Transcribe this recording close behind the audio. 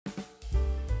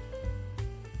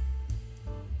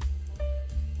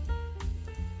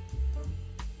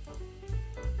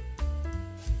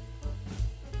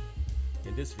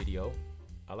In this video,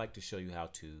 I'd like to show you how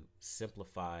to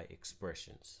simplify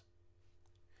expressions.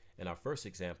 In our first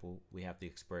example, we have the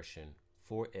expression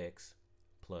 4x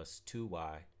plus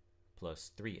 2y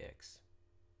plus 3x.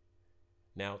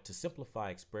 Now, to simplify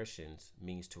expressions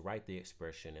means to write the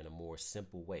expression in a more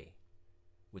simple way,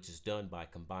 which is done by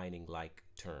combining like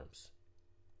terms.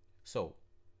 So,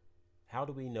 how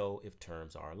do we know if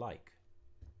terms are alike?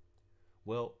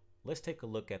 Well, let's take a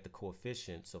look at the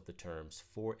coefficients of the terms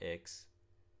 4x,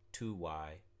 2y,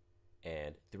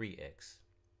 and 3x.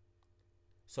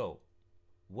 So,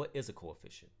 what is a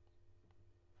coefficient?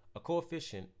 A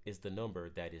coefficient is the number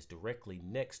that is directly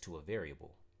next to a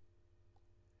variable,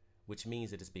 which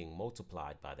means it is being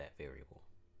multiplied by that variable.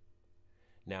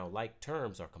 Now, like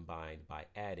terms are combined by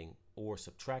adding or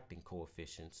subtracting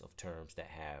coefficients of terms that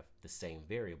have the same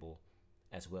variable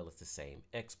as well as the same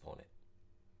exponent.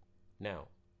 Now,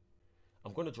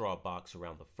 I'm going to draw a box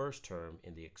around the first term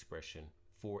in the expression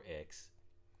 4x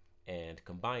and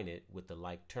combine it with the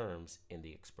like terms in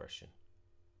the expression.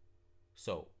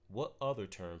 So, what other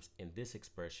terms in this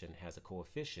expression has a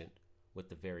coefficient with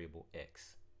the variable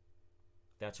x?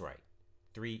 That's right,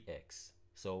 3x.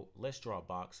 So let's draw a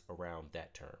box around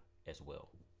that term as well.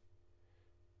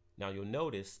 Now you'll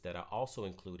notice that I also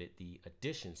included the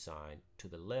addition sign to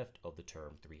the left of the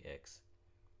term 3x.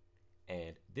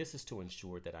 And this is to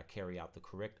ensure that I carry out the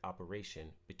correct operation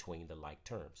between the like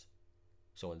terms.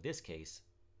 So in this case,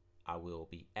 I will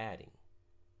be adding.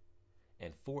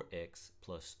 And 4x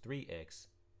plus 3x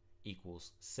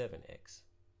equals 7x.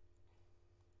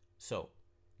 So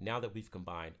now that we've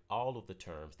combined all of the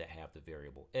terms that have the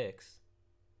variable x,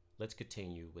 let's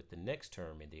continue with the next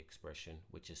term in the expression,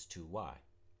 which is 2y.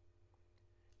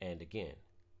 And again,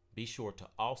 be sure to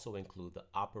also include the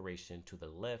operation to the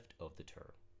left of the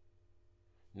term.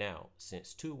 Now,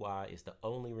 since 2y is the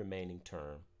only remaining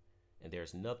term and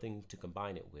there's nothing to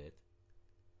combine it with,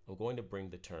 I'm going to bring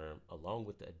the term along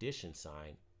with the addition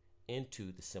sign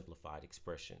into the simplified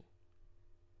expression.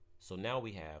 So now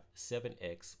we have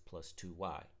 7x plus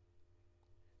 2y.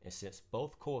 And since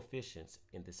both coefficients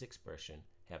in this expression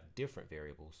have different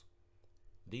variables,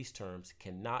 these terms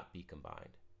cannot be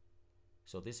combined.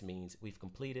 So this means we've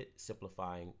completed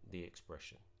simplifying the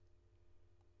expression.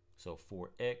 So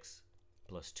 4x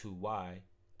plus 2y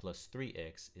plus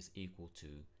 3x is equal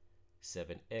to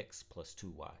 7x plus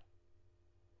 2y.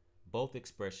 Both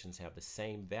expressions have the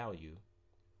same value.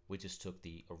 We just took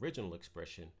the original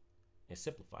expression and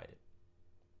simplified it.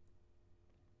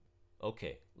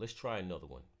 Okay, let's try another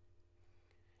one.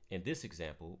 In this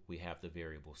example, we have the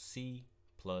variable c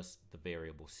plus the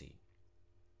variable c.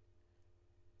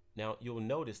 Now, you'll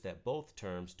notice that both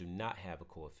terms do not have a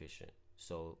coefficient.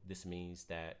 So this means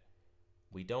that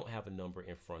we don't have a number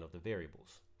in front of the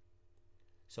variables.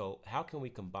 So how can we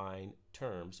combine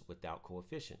terms without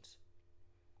coefficients?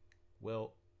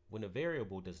 Well, when a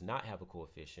variable does not have a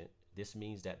coefficient, this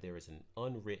means that there is an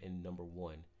unwritten number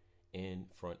 1 in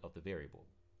front of the variable.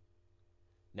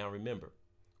 Now remember,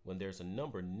 when there's a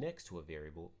number next to a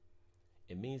variable,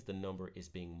 it means the number is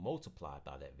being multiplied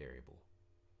by that variable.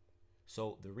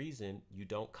 So the reason you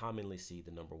don't commonly see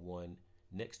the number 1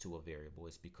 next to a variable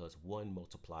is because 1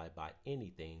 multiplied by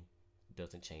anything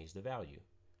doesn't change the value,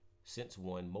 since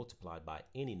 1 multiplied by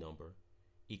any number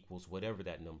equals whatever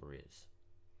that number is.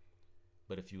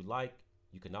 But if you like,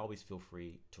 you can always feel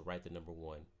free to write the number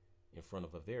 1 in front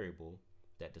of a variable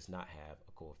that does not have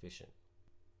a coefficient.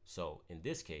 So in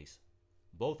this case,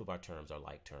 both of our terms are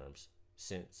like terms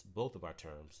since both of our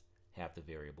terms have the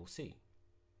variable c.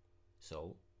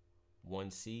 So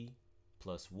 1c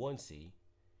plus 1c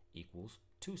equals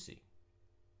 2c.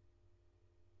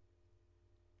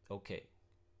 Okay,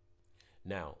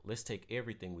 now let's take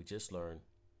everything we just learned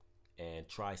and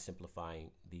try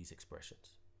simplifying these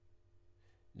expressions.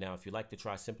 Now, if you'd like to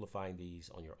try simplifying these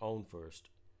on your own first,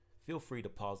 feel free to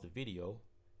pause the video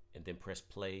and then press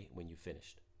play when you've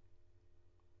finished.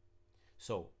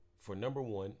 So for number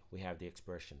 1, we have the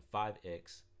expression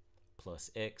 5x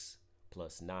plus x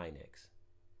plus 9x.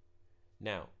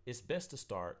 Now, it's best to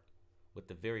start with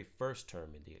the very first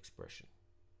term in the expression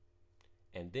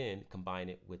and then combine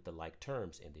it with the like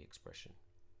terms in the expression.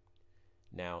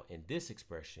 Now, in this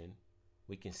expression,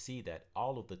 we can see that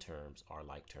all of the terms are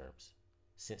like terms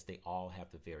since they all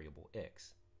have the variable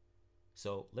x.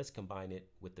 So let's combine it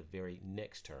with the very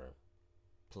next term,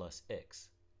 plus x.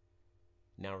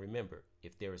 Now remember,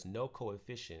 if there is no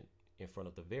coefficient in front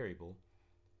of the variable,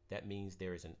 that means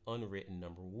there is an unwritten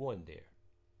number 1 there.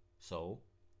 So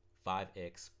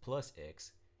 5x plus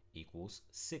x equals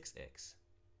 6x.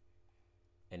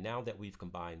 And now that we've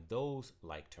combined those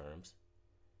like terms,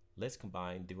 let's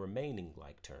combine the remaining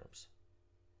like terms.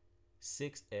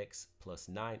 6x plus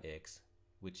 9x,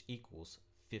 which equals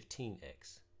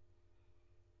 15x.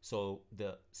 So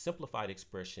the simplified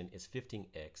expression is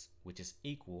 15x, which is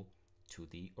equal to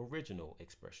the original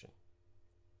expression.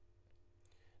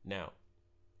 Now,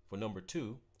 for number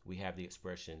 2, we have the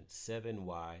expression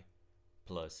 7y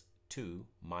plus 2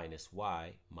 minus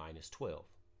y minus 12.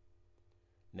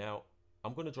 Now,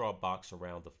 I'm going to draw a box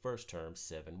around the first term,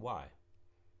 7y.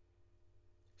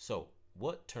 So,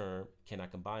 what term can I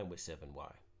combine with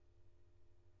 7y?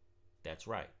 That's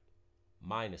right,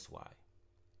 minus y.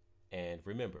 And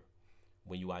remember,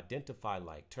 when you identify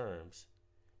like terms,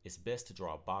 it's best to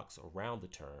draw a box around the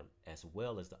term as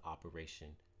well as the operation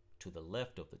to the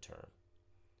left of the term.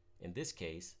 In this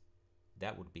case,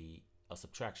 that would be a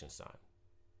subtraction sign.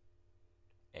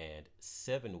 And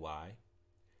 7y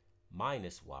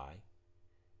minus y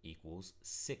equals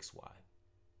 6y.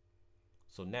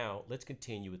 So now let's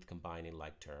continue with combining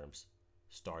like terms,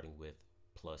 starting with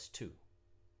plus 2.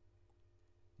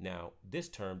 Now, this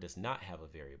term does not have a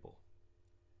variable.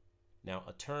 Now,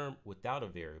 a term without a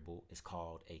variable is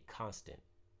called a constant.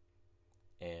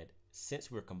 And since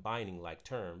we're combining like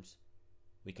terms,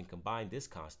 we can combine this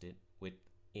constant with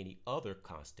any other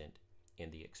constant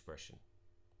in the expression.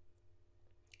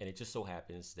 And it just so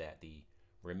happens that the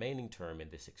remaining term in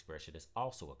this expression is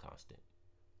also a constant.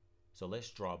 So let's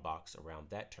draw a box around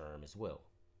that term as well.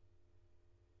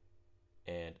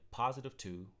 And positive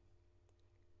 2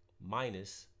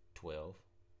 minus 12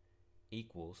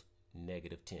 equals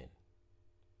negative 10.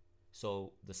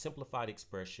 So the simplified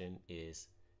expression is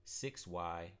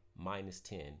 6y minus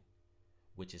 10,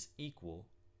 which is equal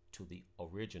to the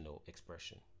original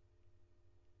expression.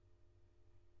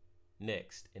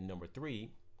 Next, in number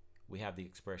 3, we have the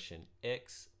expression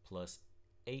x plus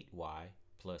 8y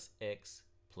plus x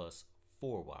plus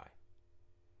 4y.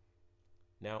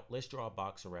 Now let's draw a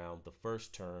box around the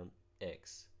first term,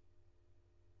 x.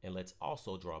 And let's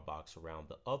also draw a box around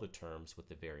the other terms with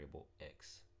the variable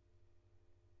x.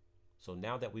 So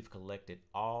now that we've collected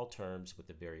all terms with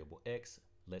the variable x,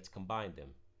 let's combine them.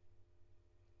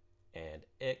 And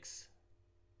x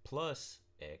plus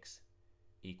x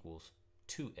equals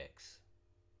 2x.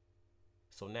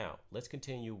 So now let's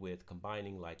continue with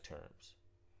combining like terms.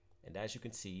 And as you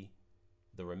can see,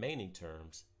 the remaining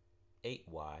terms,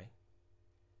 8y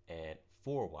and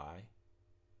 4y,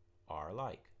 are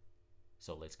alike.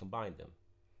 So let's combine them.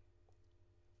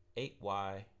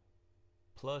 8y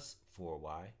plus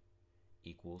 4y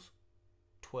equals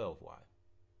 12y.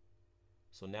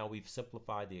 So now we've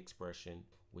simplified the expression,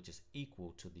 which is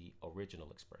equal to the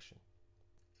original expression.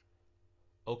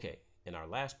 Okay, in our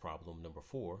last problem, number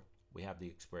 4, we have the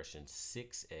expression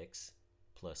 6x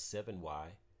plus 7y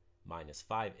minus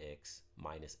 5x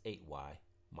minus 8y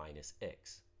minus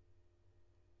x.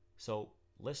 So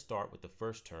let's start with the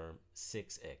first term,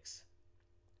 6x.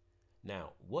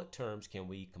 Now, what terms can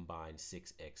we combine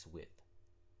 6x with?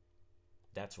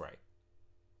 That's right.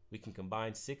 We can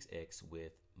combine 6x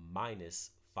with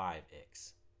minus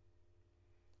 5x.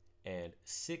 And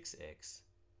 6x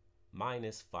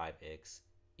minus 5x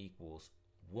equals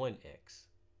 1x.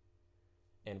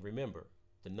 And remember,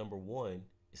 the number 1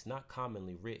 is not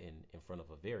commonly written in front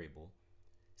of a variable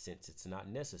since it's not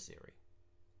necessary,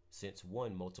 since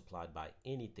 1 multiplied by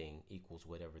anything equals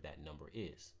whatever that number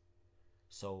is.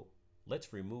 So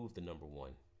let's remove the number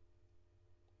 1.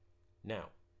 Now,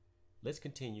 let's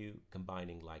continue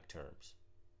combining like terms.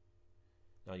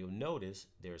 Now you'll notice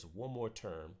there's one more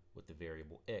term with the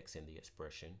variable x in the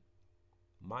expression,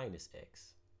 minus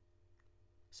x.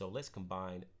 So let's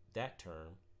combine that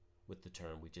term with the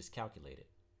term we just calculated.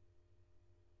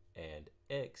 And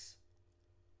x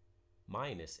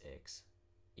minus x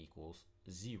equals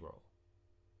 0.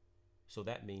 So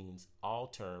that means all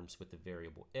terms with the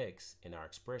variable x in our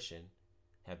expression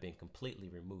have been completely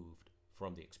removed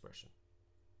from the expression.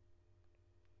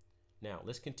 Now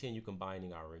let's continue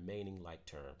combining our remaining like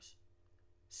terms,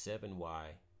 7y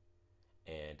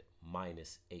and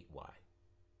minus 8y.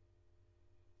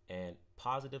 And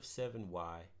positive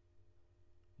 7y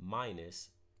minus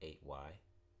 8y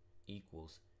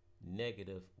equals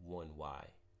negative 1y,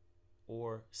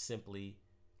 or simply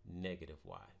negative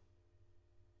y.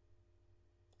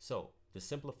 So the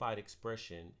simplified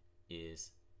expression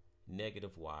is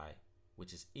negative y,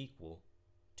 which is equal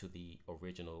to the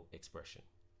original expression.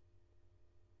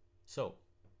 So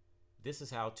this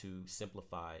is how to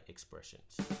simplify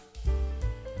expressions.